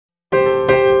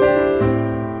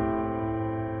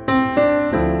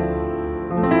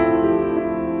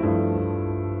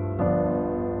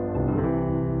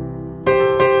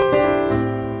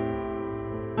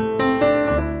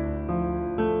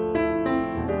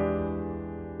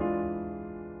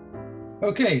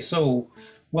Okay, so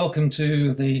welcome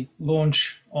to the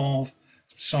launch of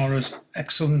Sara's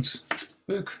excellent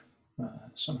book,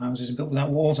 Some Houses Built Without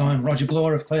Walls. I'm Roger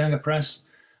Bloor of Clayhanger Press,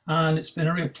 and it's been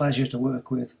a real pleasure to work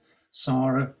with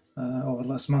Sara over the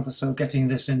last month or so, getting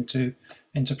this into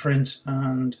print.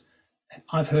 And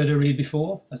I've heard her read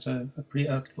before at a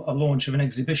launch of an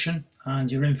exhibition,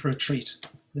 and you're in for a treat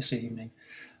this evening.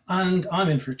 And I'm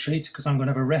in for a treat because I'm going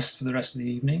to have a rest for the rest of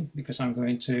the evening, because I'm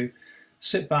going to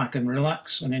sit back and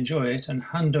relax and enjoy it and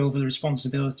hand over the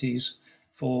responsibilities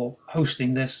for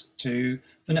hosting this to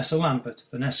Vanessa Lampert.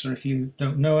 Vanessa, if you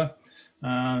don't know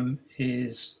her,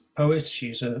 is a poet.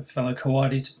 She's a fellow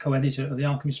co-editor of The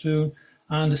Alchemy Spoon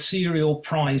and a serial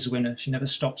prize winner. She never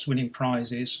stops winning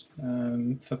prizes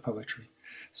for poetry.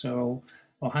 So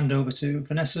I'll hand over to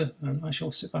Vanessa and I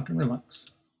shall sit back and relax.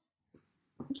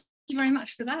 Thank you very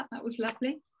much for that. That was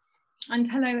lovely.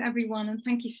 And hello everyone, and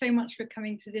thank you so much for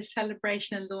coming to this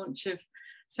celebration and launch of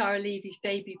Sara Levy's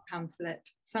debut pamphlet,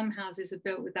 Some Houses Are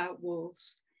Built Without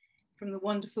Walls, from the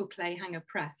wonderful Clayhanger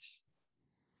Press.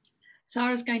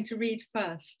 Sara's going to read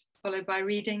first, followed by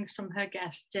readings from her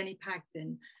guest, Jenny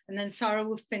Pagden, and then Sara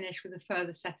will finish with a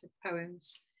further set of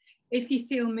poems. If you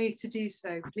feel moved to do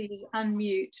so, please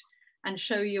unmute and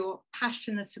show your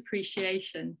passionate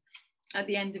appreciation at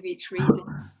the end of each reading.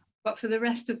 But for the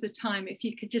rest of the time, if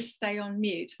you could just stay on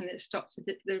mute, and it stops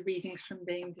the readings from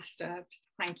being disturbed.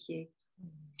 Thank you.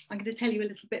 I'm going to tell you a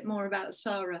little bit more about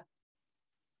Sara.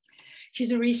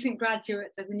 She's a recent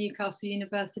graduate of the Newcastle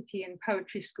University and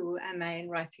Poetry School MA in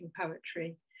Writing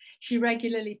Poetry. She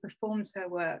regularly performs her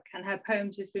work, and her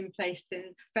poems have been placed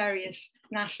in various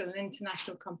national and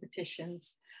international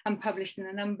competitions and published in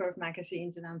a number of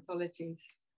magazines and anthologies.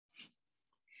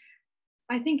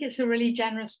 I think it's a really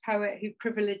generous poet who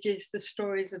privileges the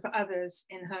stories of others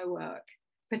in her work,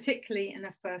 particularly in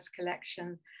her first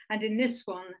collection. And in this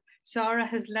one, Sara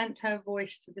has lent her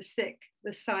voice to the sick,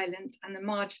 the silent, and the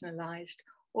marginalized,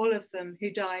 all of them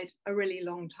who died a really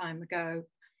long time ago.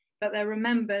 But they're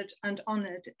remembered and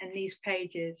honored in these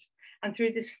pages. And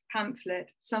through this pamphlet,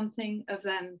 something of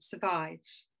them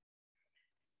survives.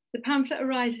 The pamphlet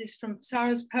arises from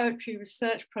Sara's poetry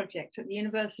research project at the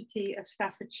University of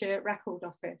Staffordshire Record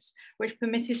Office, which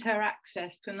permitted her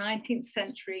access to 19th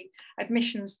century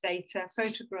admissions data,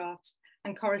 photographs,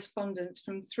 and correspondence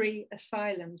from 3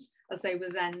 asylums as they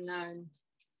were then known.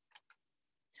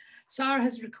 Sara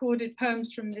has recorded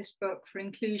poems from this book for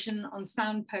inclusion on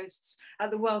soundposts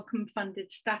at the Wellcome-funded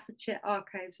Staffordshire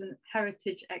Archives and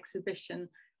Heritage exhibition,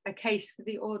 A Case for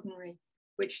the Ordinary,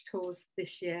 which tours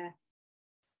this year.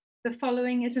 The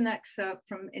following is an excerpt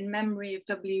from In Memory of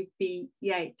W.B.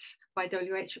 Yeats by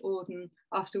W.H. Auden,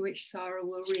 after which Sara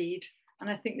will read.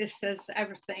 And I think this says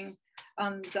everything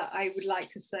that I would like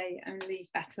to say,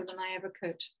 only better than I ever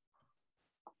could.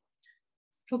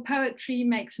 For poetry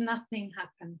makes nothing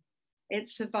happen. It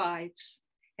survives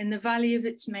in the valley of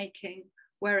its making,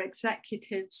 where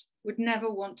executives would never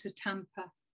want to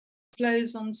tamper,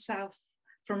 flows on south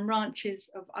from ranches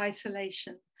of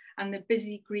isolation and the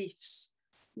busy griefs,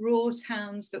 raw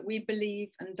towns that we believe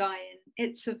and die in.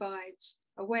 It survives,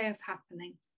 a way of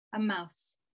happening, a mouth.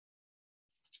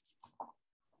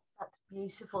 That's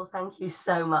beautiful. Thank you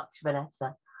so much,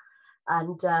 Vanessa.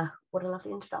 And what a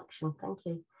lovely introduction. Thank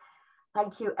you.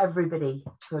 Thank you, everybody,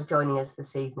 for joining us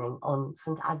this evening on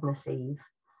St. Agnes Eve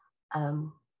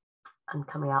and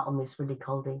coming out on this really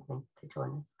cold evening to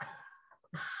join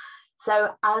us.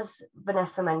 So, as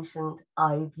Vanessa mentioned,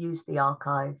 I've used the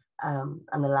archive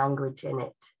and the language in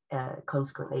it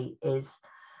consequently is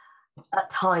at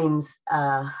times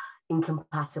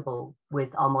incompatible with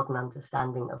our modern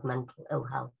understanding of mental ill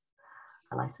health.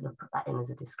 And I sort of put that in as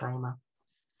a disclaimer.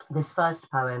 This first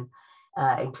poem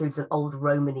includes an old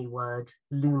Romany word,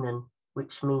 lunan,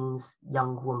 which means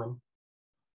young woman.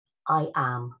 I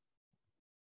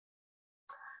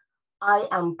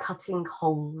am cutting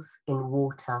holes in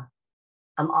water.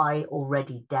 Am I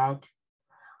already dead?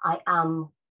 I am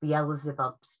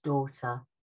Beelzebub's daughter.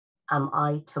 Am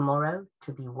I tomorrow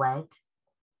to be wed?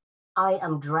 I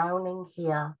am drowning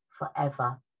here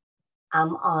forever.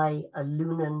 Am I a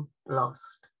lunan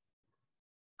lost?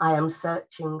 I am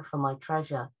searching for my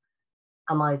treasure.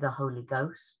 Am I the Holy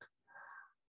Ghost?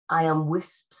 I am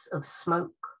wisps of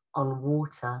smoke on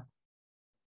water.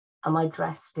 Am I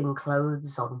dressed in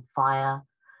clothes on fire?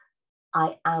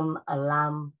 I am a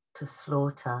lamb to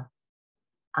slaughter.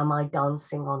 Am I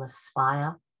dancing on a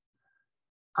spire?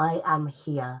 I am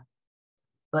here,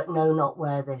 but know not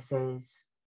where this is.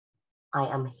 I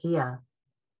am here,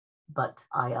 but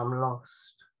I am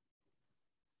lost.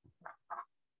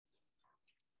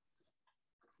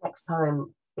 Next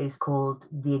poem is called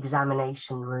The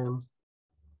Examination Room.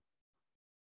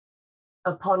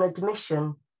 Upon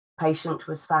admission, patient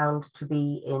was found to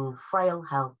be in frail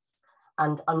health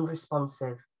and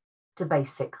unresponsive to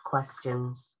basic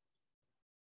questions.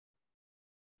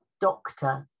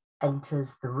 Doctor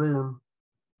enters the room.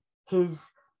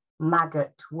 His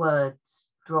maggot words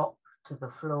drop to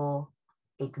the floor,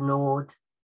 ignored.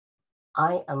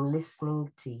 I am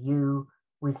listening to you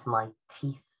with my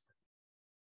teeth.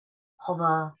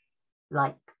 Hover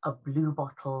like a blue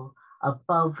bottle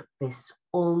above this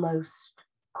almost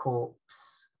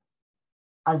corpse.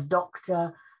 As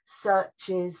doctor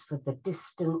searches for the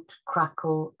distant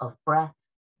crackle of breath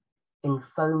in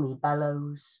foamy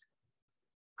bellows,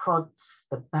 prods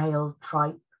the bale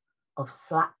tripe of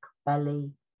slack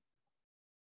belly,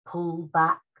 pull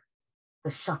back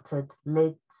the shuttered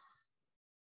lids,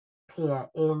 peer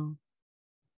in,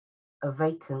 a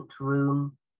vacant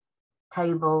room,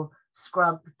 table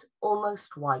scrubbed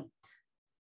almost white,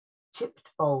 chipped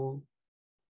bowl,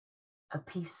 a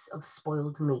piece of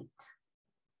spoiled meat,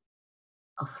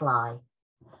 a fly.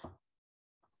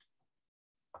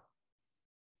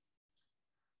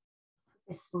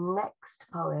 This next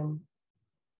poem,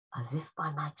 as if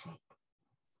by magic,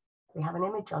 we have an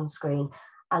image on screen,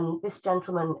 and this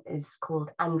gentleman is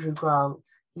called Andrew Grant.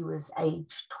 He was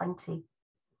age 20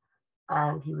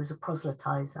 and he was a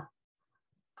proselytizer.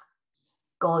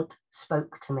 God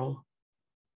spoke to me.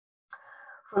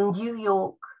 From New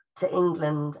York to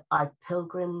England, I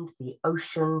pilgrimed the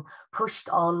ocean, pushed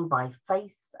on by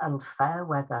faith and fair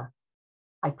weather.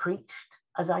 I preached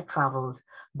as I traveled,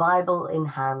 Bible in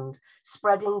hand,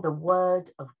 spreading the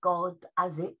word of God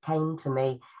as it came to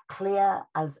me, clear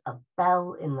as a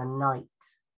bell in the night.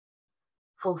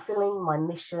 Fulfilling my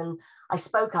mission, I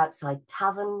spoke outside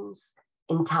taverns,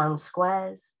 in town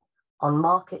squares, on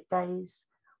market days,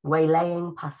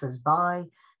 waylaying passers-by,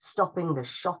 stopping the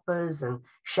shoppers and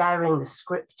sharing the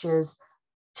scriptures,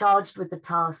 charged with the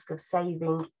task of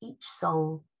saving each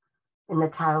soul in the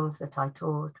towns that I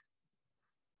toured.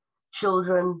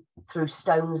 Children threw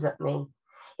stones at me.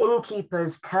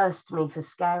 Innkeepers cursed me for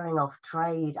scaring off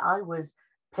trade. I was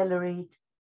pilloried,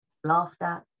 laughed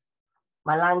at.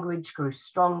 My language grew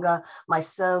stronger, my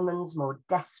sermons more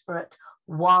desperate.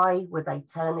 Why were they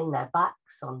turning their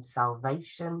backs on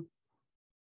salvation?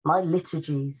 My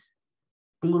liturgies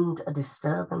deemed a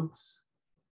disturbance.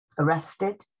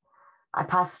 Arrested, I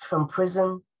passed from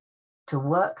prison to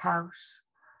workhouse,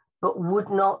 but would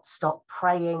not stop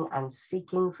praying and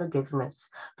seeking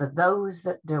forgiveness for those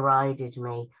that derided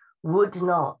me, would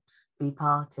not be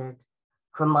parted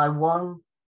from my one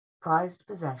prized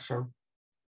possession,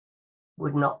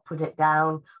 would not put it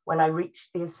down when I reached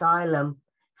the asylum,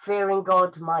 fearing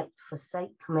God might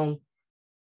forsake me,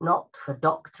 not for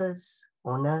doctors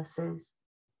or nurses,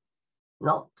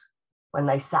 not when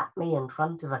they sat me in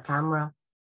front of a camera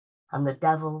and the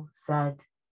devil said,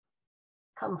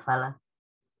 "Come, fella,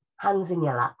 hands in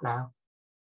your lap now.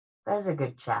 There's a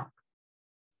good chap.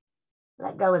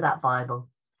 Let go of that Bible.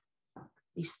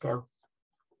 Be still."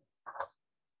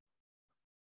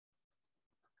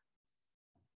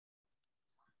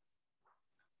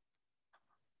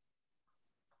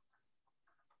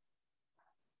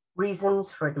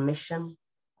 Reasons for admission.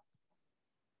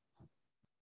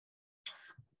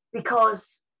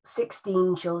 Because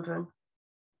 16 children,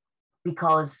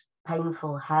 because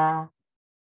painful hair,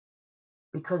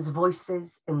 because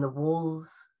voices in the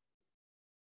walls,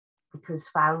 because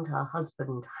found her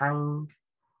husband hanged,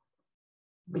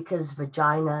 because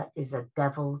vagina is a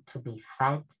devil to be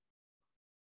fed,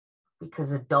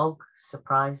 because a dog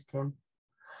surprised him,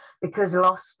 because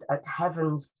lost at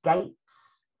heaven's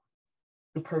gates,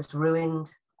 because ruined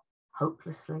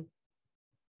hopelessly,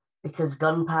 because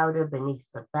gunpowder beneath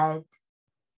the bed,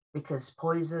 because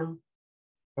poison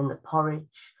in the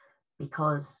porridge,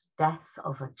 because death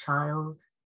of a child,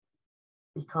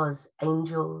 because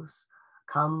angels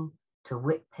come to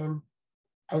whip him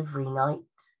every night.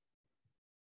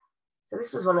 So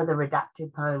this was one of the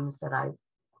redacted poems that I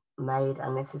made,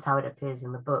 and this is how it appears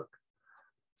in the book.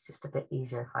 It's just a bit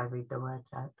easier if I read the words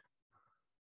out.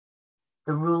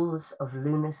 The rules of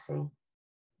lunacy.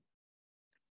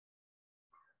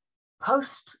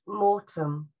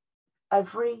 Post-mortem,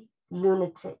 every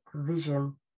lunatic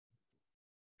vision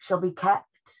shall be kept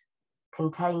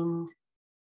contained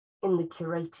in the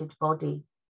curated body.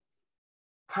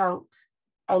 Count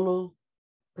any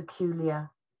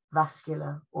peculiar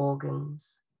vascular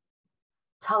organs.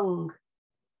 Tongue,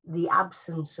 the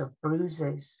absence of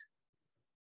bruises,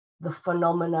 the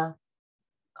phenomena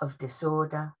of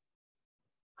disorder.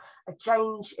 A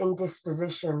change in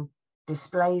disposition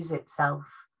displays itself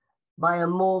by a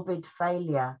morbid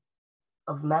failure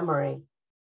of memory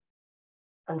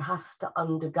and has to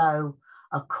undergo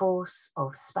a course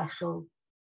of special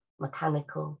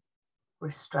mechanical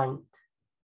restraint.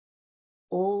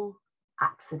 All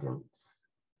accidents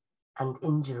and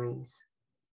injuries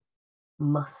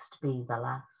must be the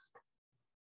last.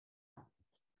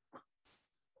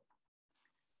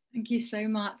 Thank you so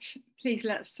much. Please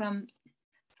let's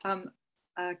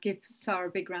give Sara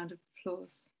a big round of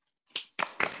applause.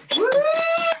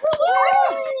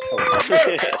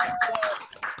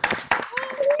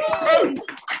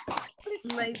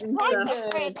 Amazing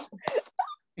stuff.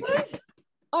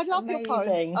 I love your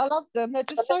poems. I love them. They're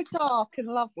just so dark and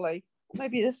lovely.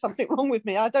 Maybe there's something wrong with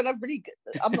me. I don't know, really,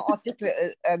 I'm not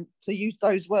articulate to use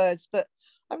those words, but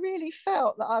I really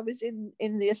felt that I was in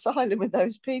the asylum with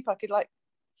those people. I could like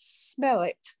smell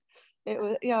it. It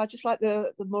was, yeah, I just like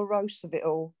the morose of it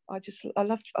all. I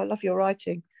love your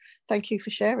writing. Thank you for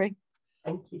sharing.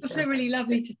 Thank you. It's also really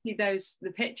lovely to see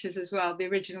the pictures as well, the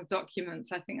original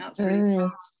documents. I think that's really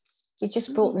fun. You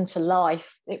just brought them to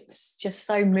life. It was just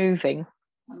so moving.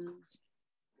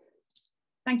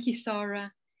 Thank you,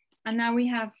 Sara. And now we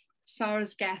have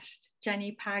Sara's guest,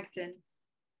 Jenny Pagden.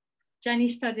 Jenny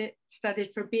studied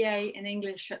for a BA in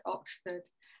English at Oxford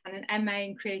and an MA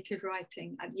in creative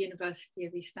writing at the University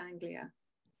of East Anglia.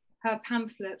 Her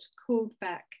pamphlet, Called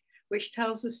Beck, which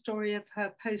tells the story of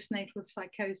her postnatal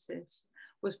psychosis,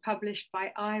 was published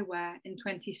by Eyewear in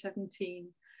 2017,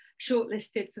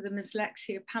 shortlisted for the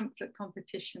Dyslexia Pamphlet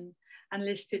Competition and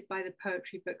listed by the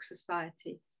Poetry Book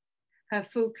Society. Her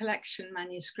full collection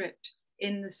manuscript,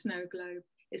 In the Snow Globe,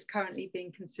 is currently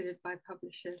being considered by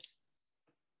publishers.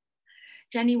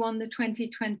 Jenny won the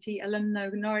 2020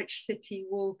 Alumno Norwich City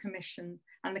Wall Commission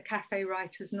and the Cafe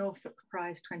Writers Norfolk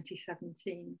Prize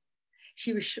 2017.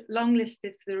 She was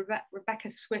longlisted for the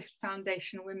Rebecca Swift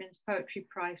Foundation Women's Poetry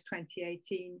Prize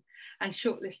 2018 and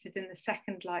shortlisted in the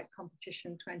Second Light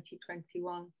Competition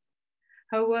 2021.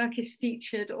 Her work is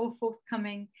featured or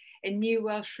forthcoming in New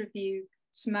Welsh Review,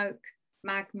 Smoke,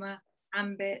 Magma,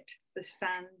 Ambit, The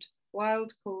Stand,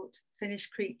 Wild Court,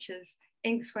 Finished Creatures,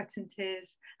 Ink, Sweat and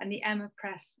Tears, and the Emma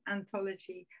Press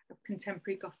Anthology of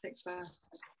Contemporary Gothic Verse.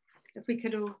 If we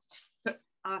could all put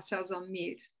ourselves on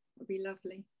mute, it would be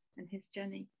lovely. And here's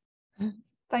Jenny.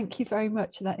 Thank you very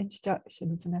much for that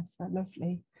introduction, Vanessa.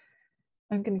 Lovely.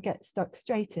 I'm going to get stuck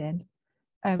straight in.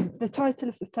 The title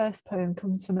of the first poem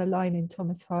comes from a line in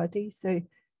Thomas Hardy. So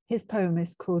his poem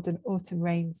is called An Autumn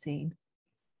Rain Scene.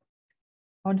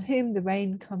 On whom the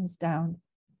rain comes down.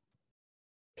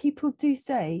 People do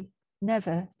say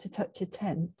never to touch a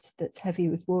tent that's heavy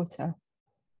with water.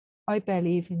 I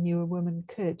barely even knew a woman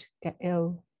could get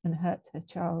ill and hurt her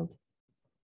child.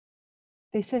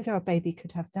 They said our baby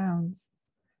could have downs.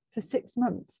 For 6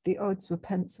 months, the odds were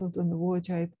penciled on the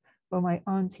wardrobe while my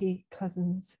auntie,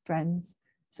 cousins, friends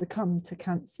succumbed to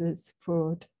cancers,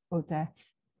 fraud, or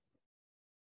death.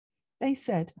 They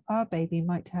said our baby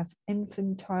might have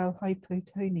infantile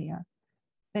hypotonia.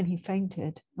 Then he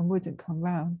fainted and wouldn't come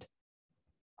round.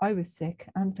 I was sick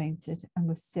and fainted and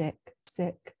was sick,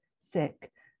 sick,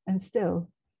 sick, and still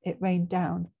it rained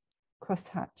down,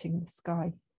 cross-hatching the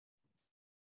sky.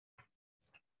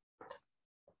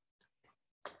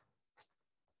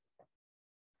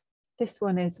 This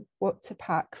one is What to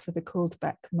Pack for the Called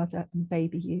Beck Mother and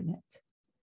Baby Unit.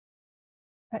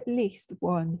 At least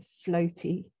one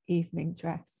floaty evening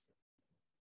dress.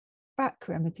 Back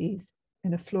remedies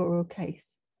in a floral case.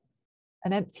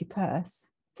 An empty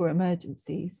purse for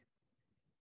emergencies.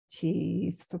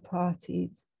 Cheese for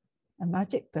parties. A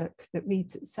magic book that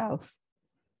reads itself.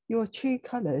 Your true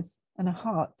colours and a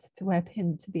heart to wear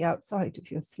pinned to the outside of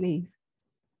your sleeve.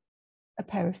 A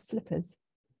pair of slippers.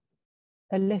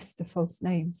 A list of false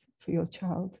names for your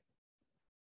child.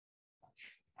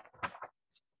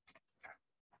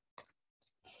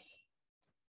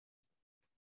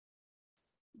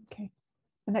 Okay,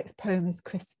 the next poem is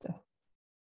Krista.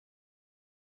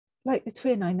 Like the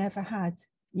twin I never had,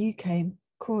 you came,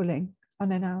 calling,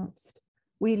 unannounced,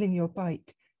 wheeling your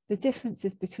bike. The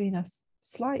differences between us,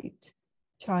 slight.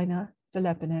 China, for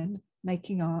Lebanon,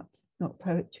 making art, not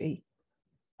poetry.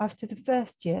 After the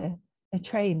first year, a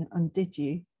train undid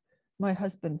you. My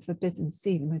husband forbidden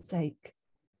see the mosaic.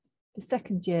 The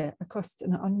second year, I crossed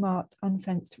an unmarked,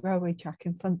 unfenced railway track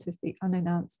in front of the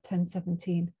unannounced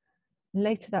 1017. And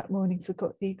later that morning,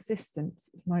 forgot the existence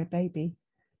of my baby.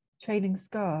 Trailing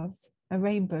scarves, a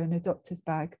rainbow in a doctor's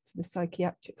bag to the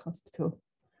psychiatric hospital,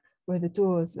 where the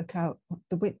doors look out,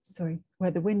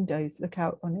 where the windows look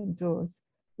out on indoors.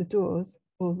 The doors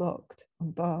all locked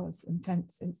on bars and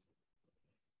fences.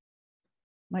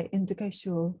 My indigo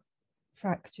shawl,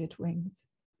 fractured wings.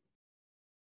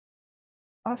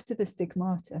 After the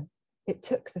stigmata, it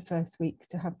took the first week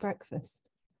to have breakfast.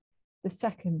 the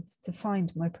second to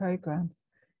find my programme.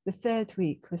 The third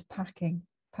week was packing,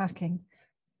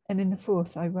 and in the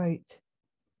fourth I wrote,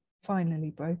 finally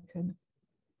broken,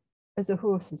 as a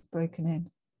horse is broken in,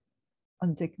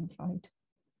 undignified.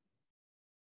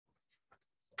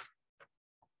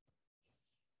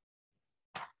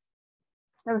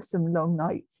 There were some long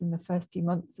nights in the first few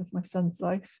months of my son's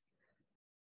life.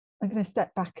 I'm going to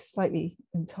step back slightly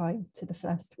in time to the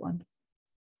first one.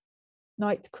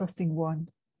 Night crossing 1,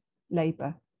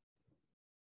 labour.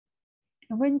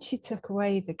 And when she took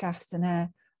away the gas and air,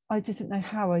 I didn't know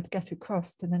how I'd get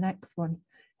across to the next one,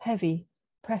 heavy,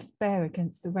 pressed bare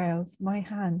against the rails, my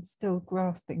hand still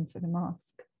grasping for the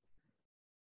mask.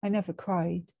 I never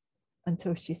cried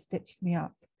until she stitched me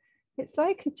up. It's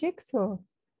like a jigsaw,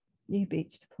 you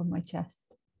beached upon my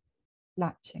chest,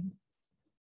 latching.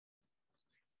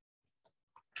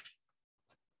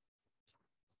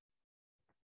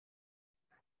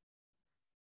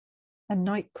 And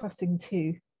night crossing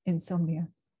 2, insomnia.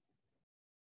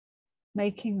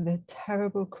 Making the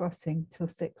terrible crossing till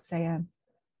 6 a.m.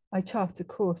 I chart a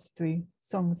course through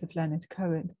songs of Leonard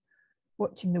Cohen,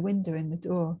 watching the window in the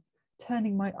door,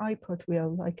 turning my iPod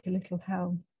wheel like a little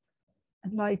helm,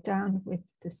 and lie down with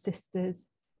the sisters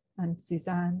and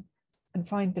Suzanne and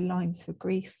find the lines for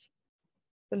grief,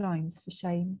 the lines for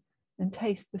shame, and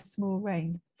taste the small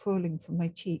rain falling from my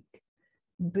cheek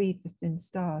and breathe the thin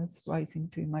stars rising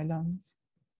through my lungs.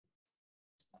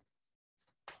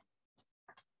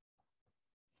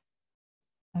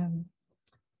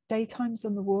 Daytimes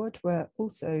on the ward were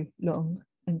also long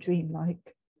and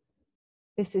dreamlike.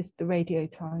 This is the radio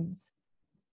times.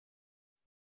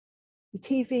 The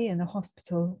TV in the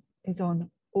hospital is on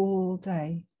all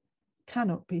day,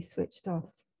 cannot be switched off,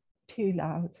 too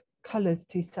loud, colours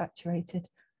too saturated.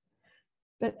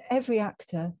 But every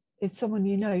actor is someone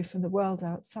you know from the world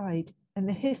outside, and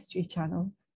the History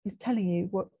Channel is telling you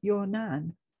what your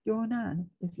nan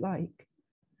is like.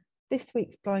 This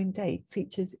week's blind date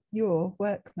features your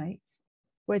workmates,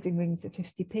 wedding rings at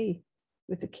 50p,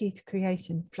 with the key to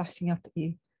creation flashing up at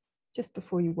you just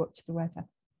before you watch the weather.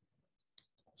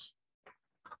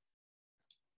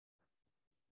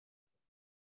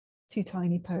 Two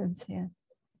tiny poems here.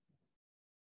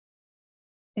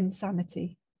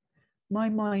 Insanity. My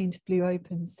mind blew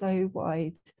open so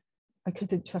wide, I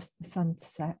couldn't trust the sun to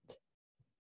set.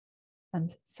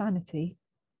 And sanity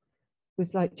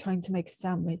was like trying to make a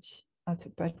sandwich out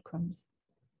of breadcrumbs.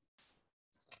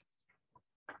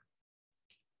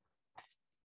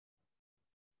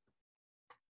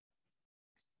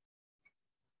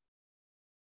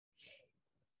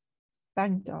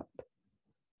 Banged up.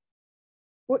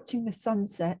 Watching the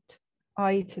sunset,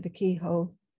 eye to the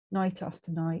keyhole, night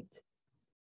after night.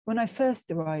 When I first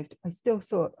arrived, I still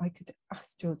thought I could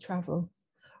astral travel,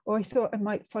 or I thought I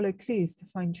might follow clues to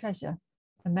find treasure,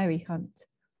 a merry hunt.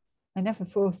 I never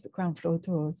forced the ground floor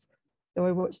doors, though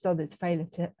I watched others fail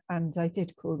at it, and I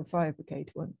did call the fire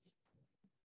brigade once.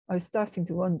 I was starting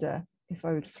to wonder if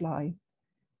I would fly.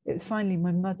 It was finally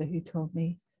my mother who told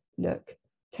me, look,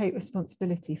 take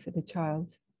responsibility for the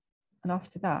child. And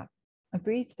after that, I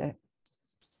breathed it.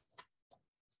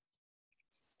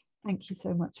 Thank you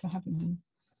so much for having me.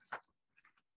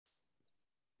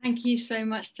 Thank you so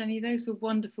much, Jenny. Those were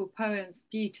wonderful poems,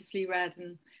 beautifully read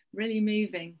and really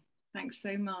moving. Thanks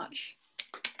so much.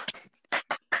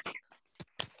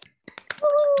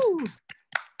 Woo!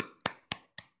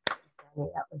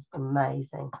 That was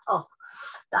amazing. Oh,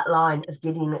 that line is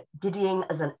giddying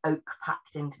as an oak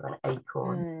packed into an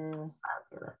acorn.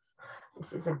 Fabulous.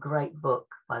 This is a great book,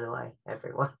 by the way,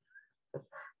 everyone.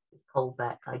 It's Paul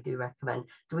Beck. I do recommend.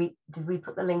 Did we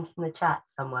put the link in the chat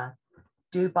somewhere?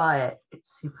 Do buy it.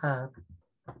 It's superb.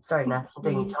 Sorry, Ness, I'm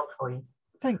doing your job for you.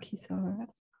 Thank you, Sara.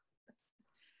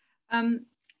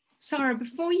 Sara,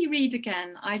 before you read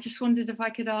again, I just wondered if I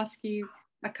could ask you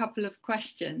a couple of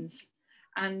questions.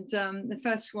 And the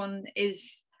first one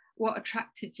is, what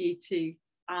attracted you to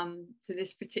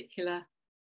this particular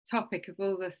topic of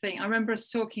all the things? I remember us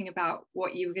talking about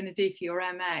what you were going to do for your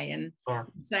MA and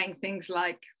saying things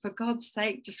like, for God's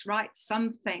sake, just write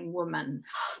something, woman.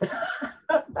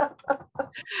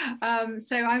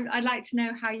 So I'd like to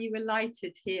know how you were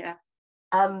lighted here.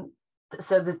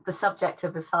 So the subject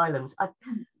of asylums,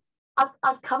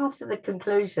 I've come to the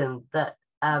conclusion that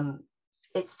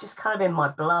it's just kind of in my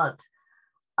blood.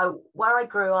 Where I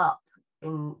grew up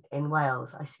in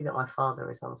Wales, I see that my father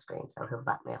is on screen, so he'll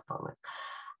back me up on this.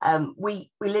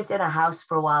 We lived in a house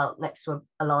for a while next to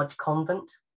a large convent,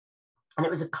 and it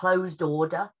was a closed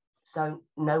order, so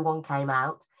no one came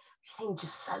out. It seemed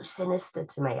just so sinister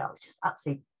to me. I was just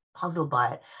absolutely puzzled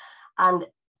by it. And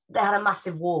they had a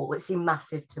massive wall. It seemed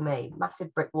massive to me,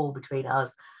 massive brick wall between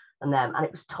us and them. And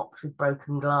it was topped with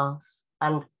broken glass.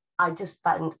 And I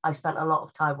spent a lot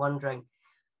of time wondering,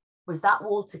 was that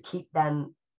wall to keep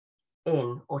them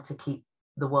in or to keep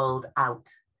the world out?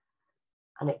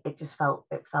 And it just felt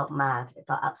mad. It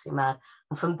felt absolutely mad.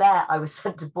 And from there, I was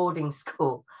sent to boarding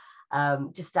school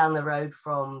just down the road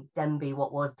from Denby,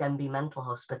 what was Denby Mental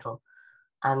Hospital.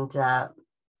 And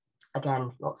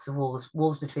again, lots of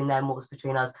walls between them, walls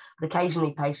between us. But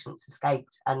occasionally patients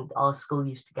escaped, and our school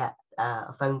used to get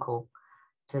a phone call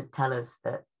to tell us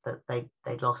that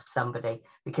they'd lost somebody,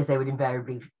 because they would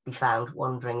invariably be found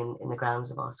wandering in the grounds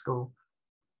of our school.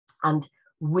 And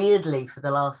weirdly, for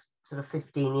the last sort of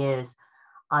 15 years,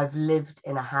 I've lived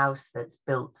in a house that's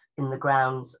built in the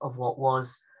grounds of what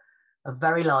was a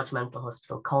very large mental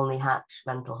hospital, Colney Hatch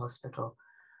Mental Hospital.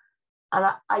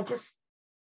 And I just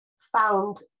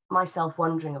found myself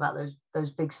wondering about those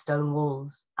big stone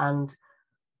walls and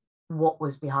what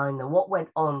was behind them, what went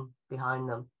on behind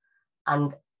them.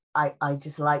 And I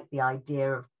just like the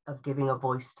idea of giving a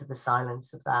voice to the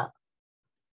silence of that.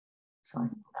 So I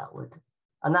think that would,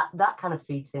 and that kind of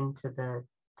feeds into the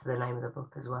name of the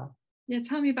book as well. Yeah,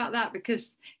 tell me about that,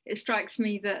 because it strikes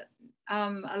me that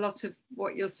a lot of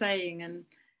what you're saying, and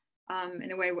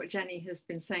in a way what Jenny has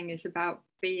been saying, is about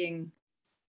being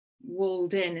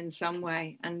walled in some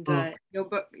way. And your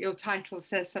book, your title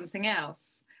says something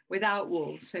else, Without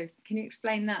Walls. So can you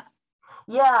explain that?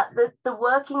 Yeah, the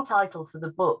working title for the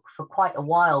book for quite a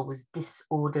while was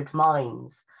Disordered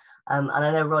Minds. And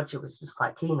I know Roger was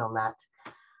quite keen on that.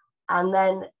 And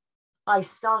then I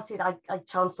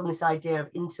chanced on this idea of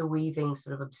interweaving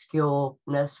sort of obscure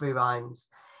nursery rhymes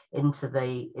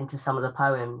into some of the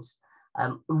poems,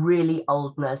 really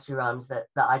old nursery rhymes that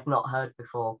I'd not heard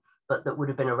before, but that would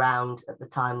have been around at the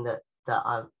time that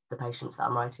the patients that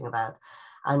I'm writing about.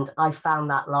 And I found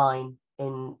that line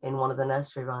in one of the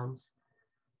nursery rhymes,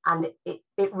 and it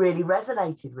really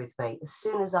resonated with me. As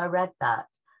soon as I read that,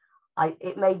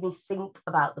 it made me think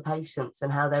about the patients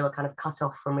and how they were kind of cut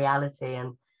off from reality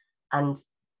and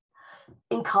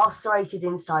incarcerated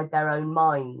inside their own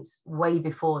minds way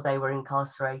before they were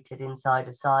incarcerated inside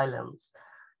asylums.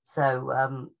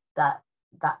 So that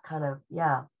kind of,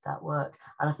 yeah, that worked.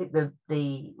 And I think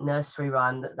the nursery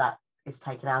rhyme that is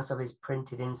taken out of is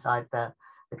printed inside the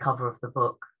cover of the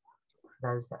book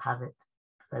for those that have it,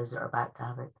 for those that are about to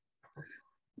have it.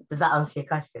 Does that answer your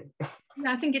question?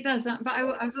 Yeah, I think it does. But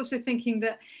I was also thinking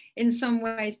that in some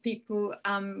ways people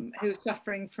who are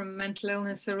suffering from mental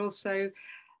illness are also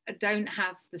don't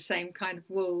have the same kind of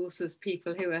walls as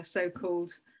people who are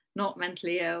so-called not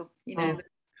mentally ill. You know, the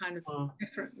kind of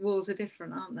different walls are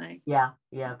different, aren't they? Yeah,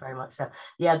 very much so.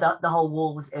 Yeah, the whole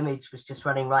walls image was just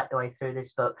running right the way through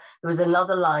this book. There was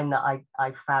another line that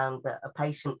I found that a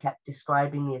patient kept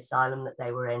describing the asylum that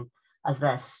they were in as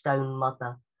their stone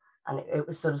mother. And it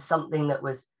was sort of something that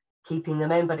was keeping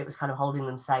them in, but it was kind of holding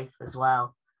them safe as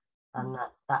well. And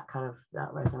that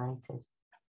resonated.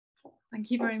 Thank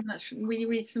you very much. Will you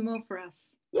read some more for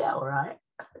us? Yeah, all right.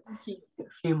 Thank you. A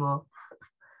few more.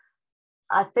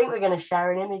 I think we're going to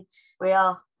share an image. We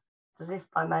are, as if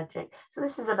by magic. So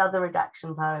this is another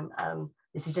redaction poem.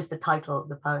 This is just the title of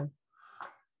the poem.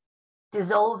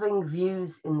 Dissolving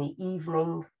views in the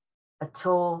evening, a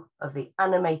tour of the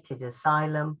animated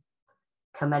asylum,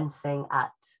 commencing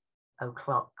at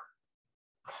 0:00.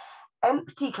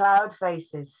 Empty cloud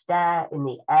faces stare in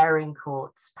the airing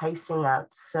courts, pacing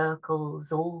out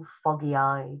circles, all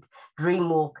foggy-eyed,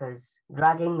 dreamwalkers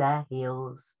dragging their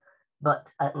heels.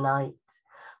 But at night,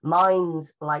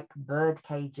 minds like bird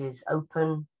cages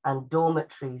open and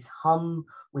dormitories hum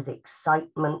with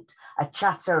excitement, a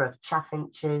chatter of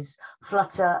chaffinches,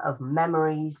 flutter of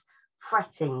memories,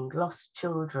 fretting lost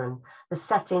children, the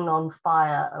setting on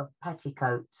fire of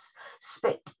petticoats,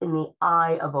 spit in the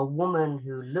eye of a woman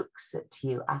who looks at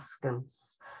you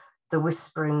askance, the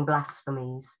whispering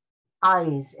blasphemies,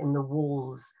 eyes in the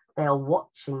walls, they are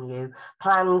watching you,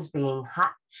 plans being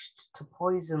hatched to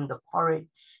poison the porridge,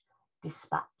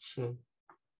 dispatch you.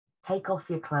 Take off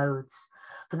your clothes,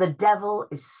 for the devil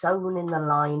is sewn in the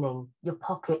lining. Your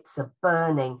pockets are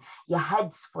burning, your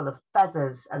head's full of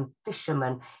feathers and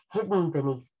fishermen hidden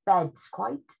beneath beds,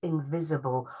 quite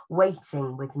invisible,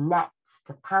 waiting with nets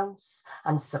to pounce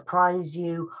and surprise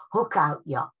you. Hook out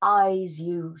your eyes,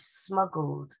 you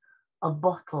smuggled a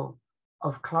bottle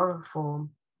of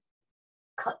chloroform.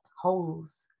 Cut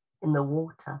holes in the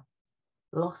water,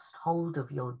 lost hold of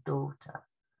your daughter.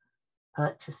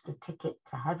 Purchased a ticket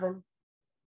to heaven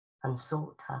and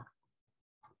sought her.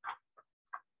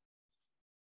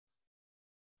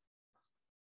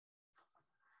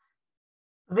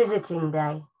 Visiting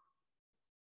day.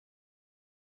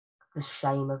 the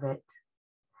shame of it.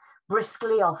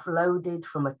 Briskly offloaded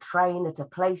from a train at a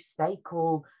place they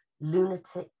call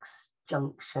Lunatics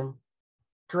Junction,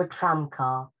 to a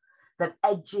tramcar that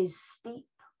edges steep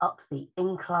up the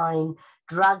incline,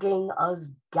 dragging us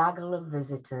gaggle of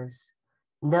visitors,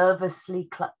 nervously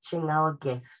clutching our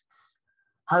gifts,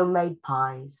 homemade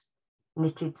pies,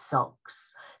 knitted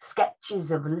socks,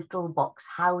 sketches of little box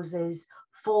houses,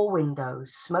 4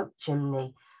 windows, smoke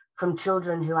chimney, from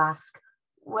children who ask,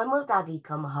 when will daddy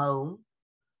come home?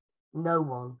 No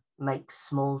one makes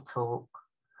small talk.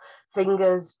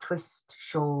 Fingers twist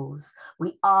shawls.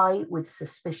 We eye with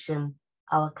suspicion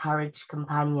our carriage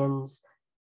companions.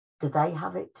 Do they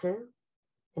have it too,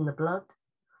 in the blood?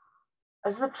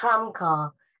 As the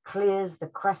tramcar clears the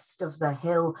crest of the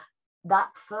hill,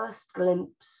 that first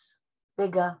glimpse,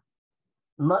 bigger,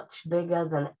 much bigger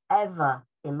than ever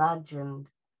imagined,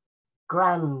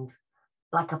 grand,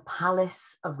 like a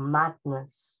palace of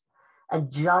madness, a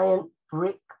giant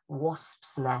brick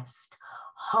wasp's nest,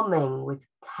 humming with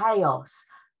chaos,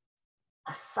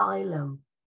 asylum.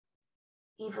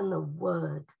 Even the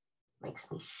word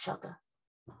makes me shudder.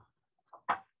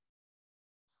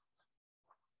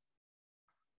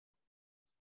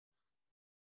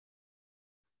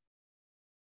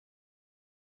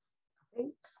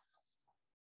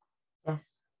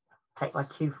 Yes, take my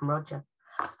cue from Roger.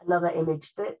 Another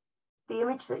image, the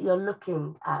image that you're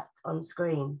looking at on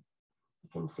screen, you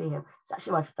can see him. It's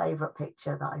actually my favourite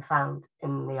picture that I found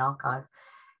in the archive.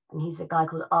 And he's a guy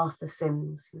called Arthur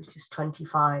Sims, who was just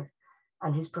 25,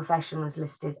 and his profession was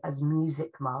listed as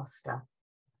music master.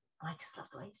 And I just love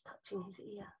the way he's touching his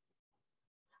ear.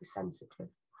 So sensitive.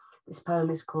 This poem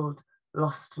is called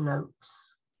Lost Notes.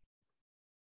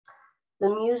 The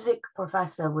music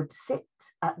professor would sit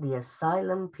at the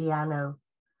asylum piano,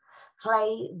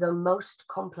 play the most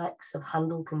complex of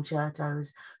Handel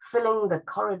concertos, filling the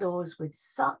corridors with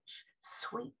such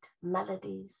sweet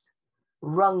melodies,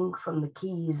 wrung from the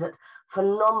keys at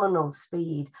phenomenal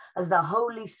speed as the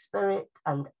Holy Spirit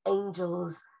and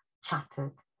angels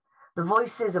chattered. The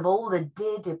voices of all the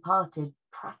dear departed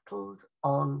prattled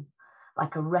on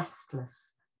like a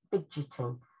restless,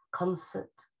 fidgeting concert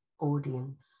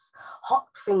audience, hot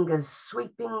fingers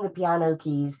sweeping the piano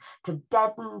keys to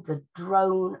deaden the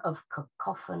drone of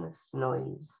cacophonous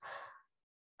noise,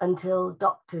 until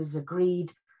doctors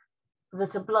agreed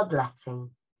that a bloodletting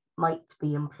might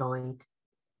be employed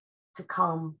to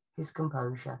calm his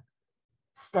composure,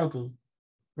 steady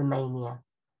the mania,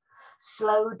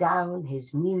 slow down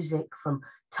his music from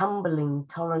tumbling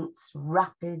torrents,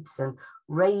 rapids and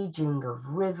raging of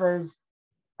rivers,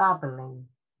 babbling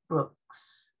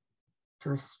brooks,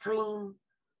 to a stream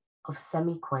of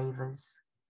semi-quavers,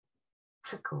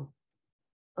 trickle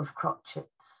of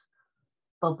crotchets,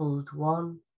 bubbled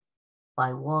one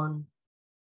by one.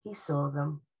 He saw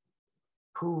them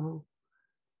pool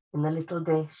in the little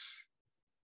dish,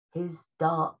 his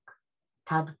dark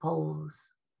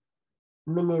tadpoles,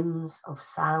 minims of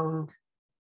sound,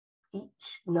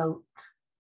 each note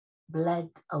bled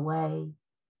away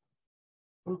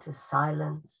into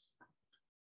silence.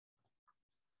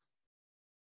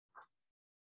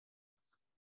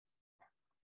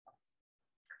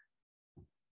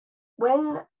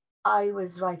 When I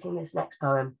was writing this next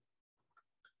poem,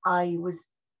 I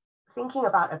was thinking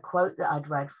about a quote that I'd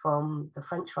read from the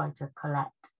French writer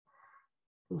Colette.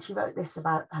 And she wrote this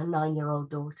about her 9-year-old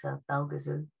daughter,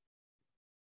 Belgazou.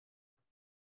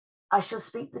 I shall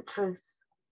speak the truth.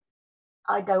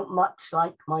 I don't much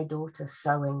like my daughter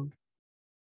sewing.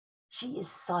 She is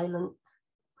silent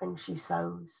when she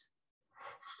sews,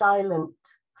 silent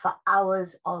for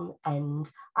hours on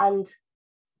end. And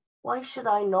why should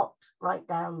I not write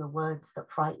down the words that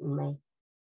frighten me?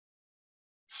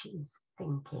 She's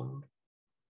thinking.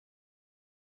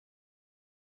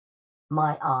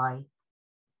 My eye.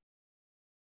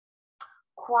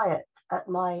 Quiet at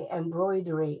my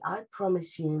embroidery, I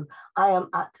promise you, I am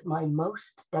at my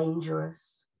most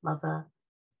dangerous, mother.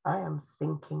 I am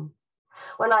thinking.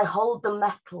 When I hold the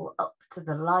metal up to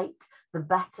the light, the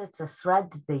better to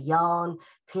thread the yarn,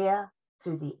 peer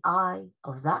through the eye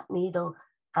of that needle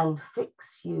and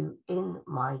fix you in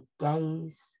my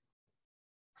gaze.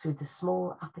 Through the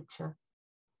small aperture,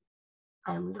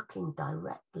 I am looking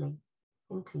directly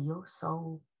into your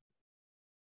soul.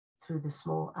 Through the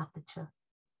small aperture,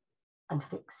 and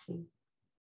fix you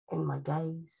in my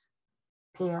gaze.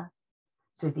 Peer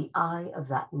through the eye of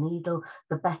that needle,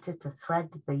 the better to thread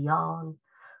the yarn.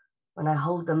 When I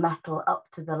hold the metal up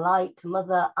to the light,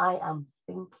 mother, I am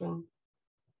thinking.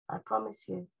 I promise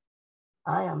you,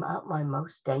 I am at my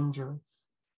most dangerous,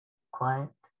 quiet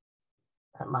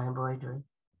at my embroidery.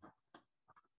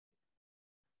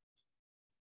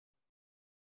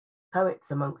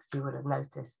 Poets amongst you would have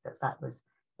noticed that that was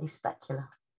a specular.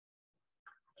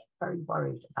 I get very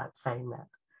worried about saying that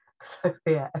because I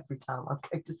fear every time I'm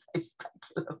going to say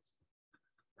speculum.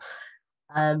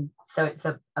 So it's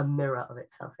a mirror of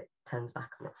itself. It turns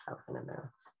back on itself in a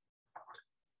mirror.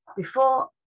 Before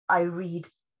I read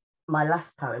my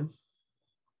last poem,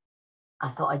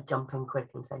 I thought I'd jump in quick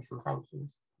and say some thank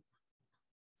yous.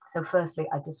 So firstly,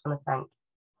 I just want to thank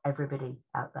everybody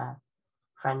out there,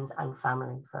 friends and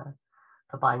family, for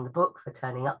buying the book, for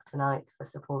turning up tonight, for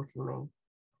supporting me.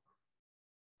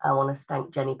 I want to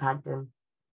thank Jenny Pagden,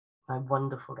 my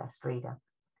wonderful guest reader.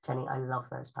 Jenny, I love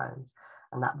those poems.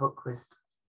 And that book was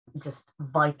just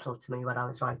vital to me when I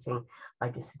was writing my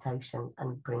dissertation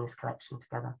and bring this collection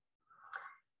together.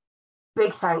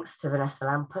 Big thanks to Vanessa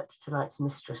Lampert, tonight's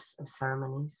Mistress of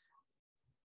Ceremonies,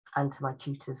 and to my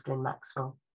tutors, Glyn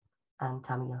Maxwell and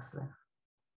Tammy Yoslev.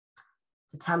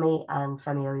 To Tammy and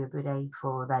Femi Oyabude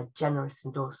for their generous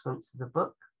endorsements of the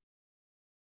book.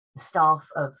 The staff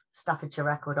of Staffordshire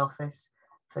Record Office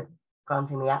for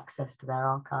granting me access to their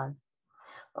archive.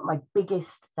 But my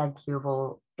biggest thank you of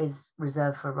all is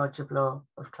reserved for Roger Bloor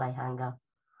of Clayhanger.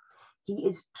 He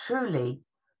is truly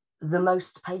the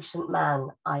most patient man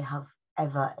I have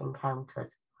ever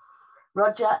encountered.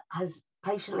 Roger has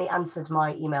patiently answered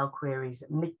my email queries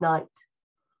at midnight,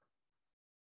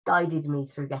 guided me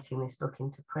through getting this book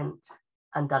into print,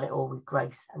 and done it all with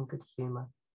grace and good humour.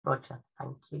 Roger,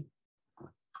 thank you.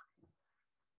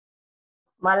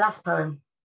 My last poem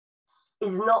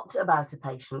is not about a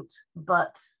patient,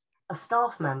 but a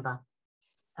staff member,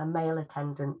 a male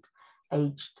attendant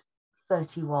aged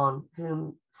 31,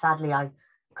 whom sadly I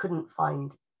couldn't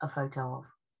find a photo of.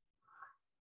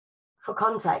 For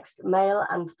context, male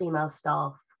and female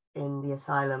staff in the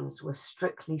asylums were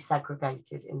strictly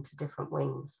segregated into different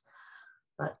wings,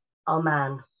 but our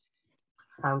man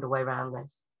found a way around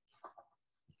this.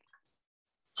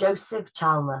 Joseph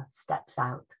Chalmer steps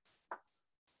out.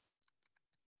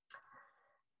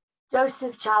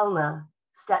 Joseph Chalmer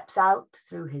steps out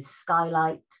through his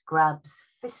skylight, grabs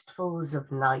fistfuls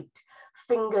of night,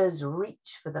 fingers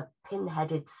reach for the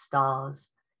pin-headed stars,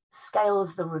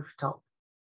 scales the rooftop,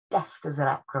 deft as an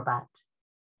acrobat,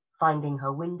 finding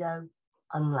her window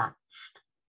unlatched.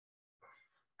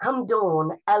 Come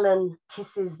dawn, Ellen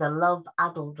kisses the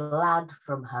love-addled lad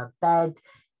from her bed,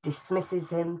 dismisses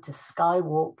him to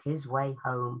skywalk his way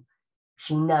home.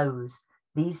 She knows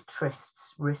these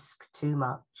trysts risk too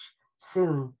much.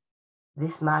 Soon,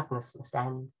 this madness must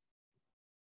end.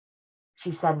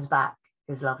 She sends back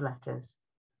his love letters,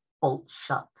 bolts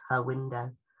shut her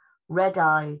window.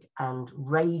 Red-eyed and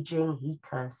raging, he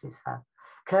curses her,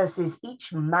 curses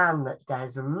each man that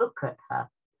dares look at her,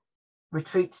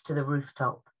 retreats to the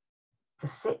rooftop to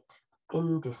sit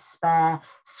in despair,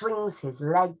 swings his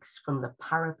legs from the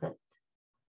parapet,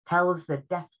 tells the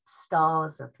deft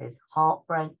stars of his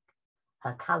heartbreak,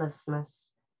 her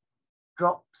callousness,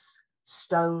 drops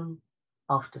stone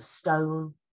after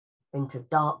stone into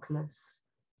darkness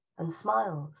and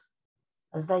smiles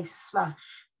as they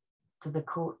smash to the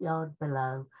courtyard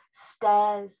below,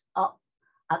 stares up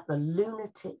at the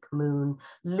lunatic moon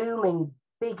looming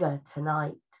bigger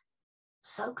tonight,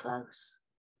 so close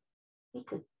he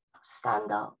could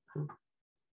stand up and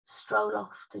stroll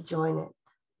off to join it.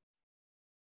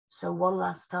 So one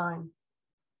last time,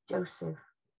 Joseph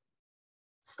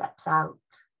steps out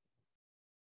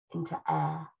into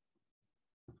air.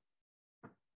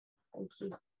 Thank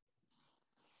you.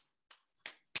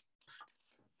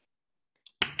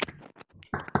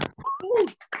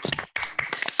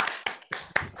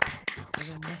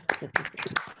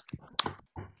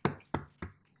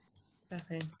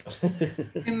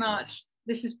 Very much.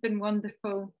 This has been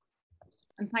wonderful.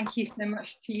 And thank you so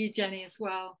much to you, Jenny, as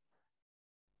well.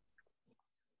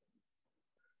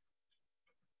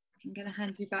 I'm going to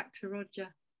hand you back to Roger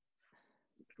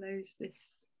to close this.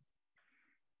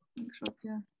 Thanks,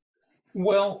 Roger.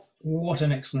 Well, what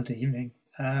an excellent evening.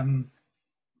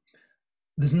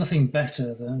 There's nothing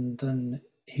better than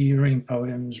hearing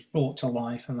poems brought to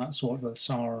life, and that's what both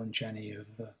Sara and Jenny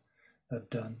have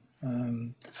done.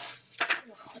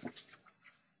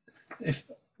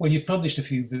 When you've published a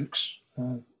few books,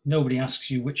 nobody asks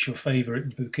you which your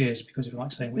favourite book is, because if you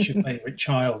like saying which your favourite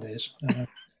child is.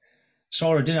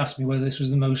 Sara did ask me whether this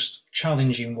was the most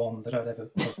challenging one that I'd ever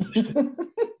published.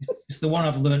 It's the one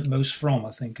I've learnt most from,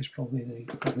 I think, is probably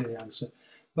the answer.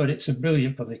 But it's a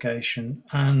brilliant publication,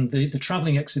 and the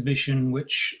travelling exhibition,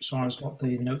 which Sara's got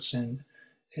the notes in,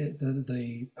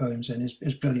 the poems in,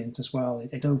 is brilliant as well.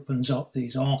 It opens up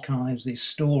these archives, these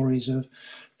stories of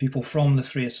people from the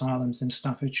 3 asylums in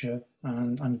Staffordshire,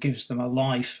 and gives them a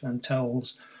life, and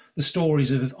tells the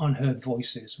stories of unheard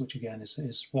voices, which again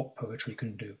is what poetry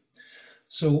can do.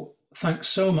 So thanks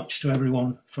so much to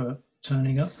everyone for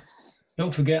turning up.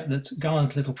 Don't forget that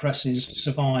Gallant Little Presses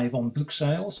survive on book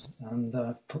sales, and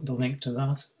I've put the link to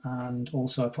that, and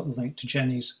also I put the link to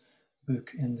Jenny's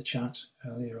book in the chat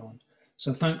earlier on.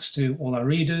 So thanks to all our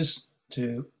readers,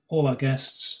 to all our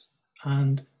guests,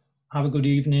 and have a good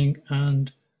evening,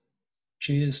 and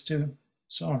cheers to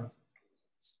Sara.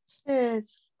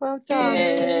 Cheers. Well done.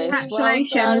 Cheers.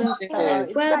 Congratulations. Well done.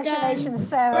 Congratulations,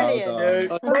 Sarah.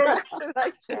 Brilliant.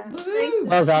 Congratulations.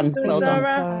 Well done. Well Well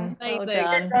done. Sarah. Well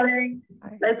done.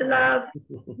 Loads of love.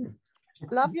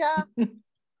 Love ya.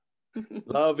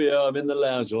 Love you. I'm in the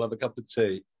lounge. I'll have a cup of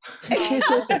tea.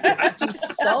 You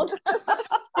sod.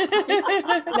 You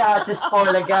know how to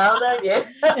spoil a girl, don't you?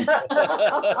 Can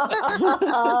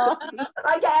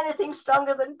I get anything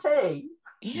stronger than tea?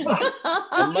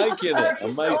 I'm making it.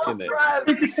 I'm making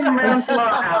it. Come round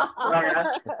tomorrow,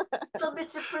 Sarah. A little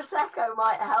bit of Prosecco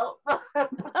might help.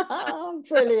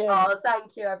 Brilliant. Oh,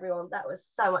 thank you, everyone. That was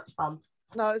so much fun.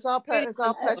 No, it's our pleasure.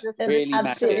 Really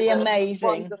Absolutely massive. amazing.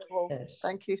 Wonderful. Yes.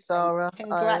 Thank you, Sarah.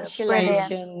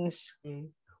 Congratulations.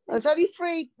 There's only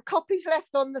 3 copies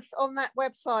left on that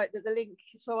website that the link.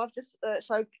 So I've just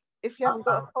so if you haven't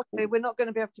got a copy, we're not going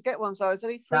to be able to get one. So there's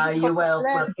only 3. No, you copies will.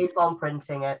 left. We'll keep on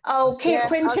printing it. Oh, keep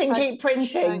printing, okay. keep printing.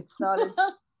 Thanks, darling.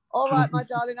 All right, my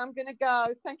darling, I'm going to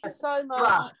go. Thank you so much.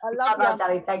 Right. I love Bye-bye, you.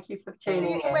 darling. Thank you for See you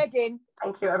tuning at the in. wedding.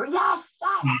 Thank you, everyone. Yes,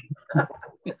 yes.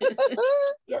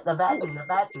 Get the wedding, the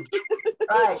wedding.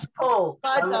 Right, Paul.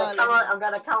 Bye, I'm darling.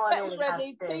 gonna come on in. Tea's and ready.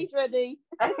 have tea. Tea's ready.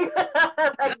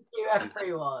 Thank you,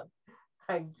 everyone.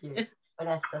 Thank you.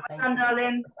 Vanessa, thank Bye, you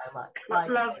darling. so much. Lots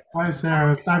of love. Bye,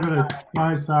 Sarah. Fabulous.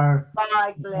 Bye, Sarah.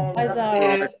 Bye, Glenn. Bye,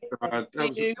 Sarah.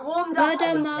 You warmed up. Well done,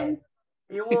 haven't Mum. you?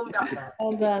 You warmed up there. Well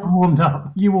I'm done. warmed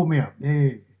up. You warm me up.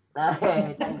 Yeah.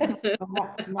 Okay, thank you.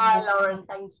 Bye, Lauren.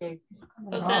 Thank you.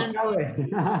 Well done.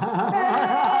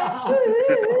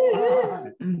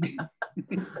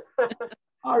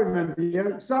 I remember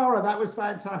you. Sarah, that was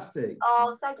fantastic.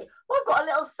 Oh, thank you. Well, I've got a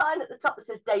little sign at the top that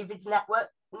says David's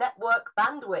network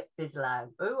bandwidth is low.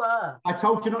 Ooh, I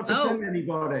told you not to tell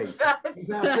anybody. It's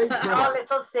our secret. Our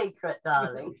little secret,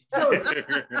 darling.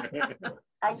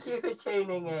 Thank you for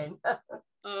tuning in.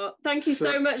 Thank you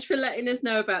so much for letting us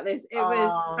know about this. It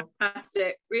was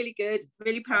fantastic, really good,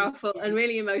 really powerful, and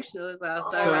really emotional as well.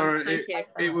 So Sarah, thank you.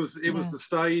 it was the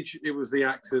stage, it was the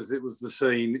actors, it was the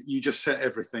scene. You just set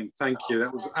everything. Thank you.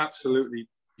 That was absolutely,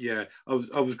 yeah. I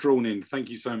was drawn in. Thank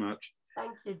you so much.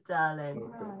 Thank you,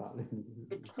 darling.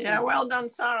 Yeah, well done,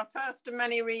 Sarah. First of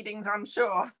many readings, I'm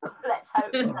sure. Let's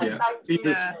hope so. Yeah. Thank you.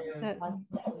 Yeah.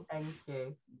 Thank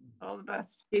you. All the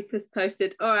best. Keep us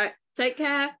posted. All right. Take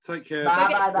care. Take care.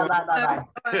 Bye. Bye.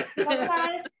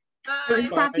 It was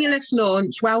a fabulous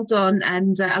launch. Well done.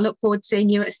 And I look forward to seeing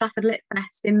you at Stafford Lit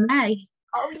Fest in May.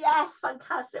 Oh, yes.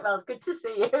 Fantastic. Well, good to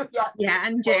see you. Yeah. Yeah,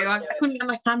 and you. I couldn't get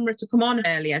my camera to come on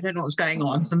early. I don't know what was going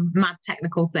on. Some mad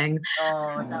technical thing.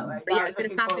 Oh, don't worry. But yeah, it's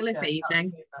been a fabulous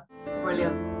evening.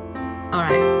 Brilliant. All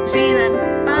right. See you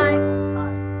then. Bye.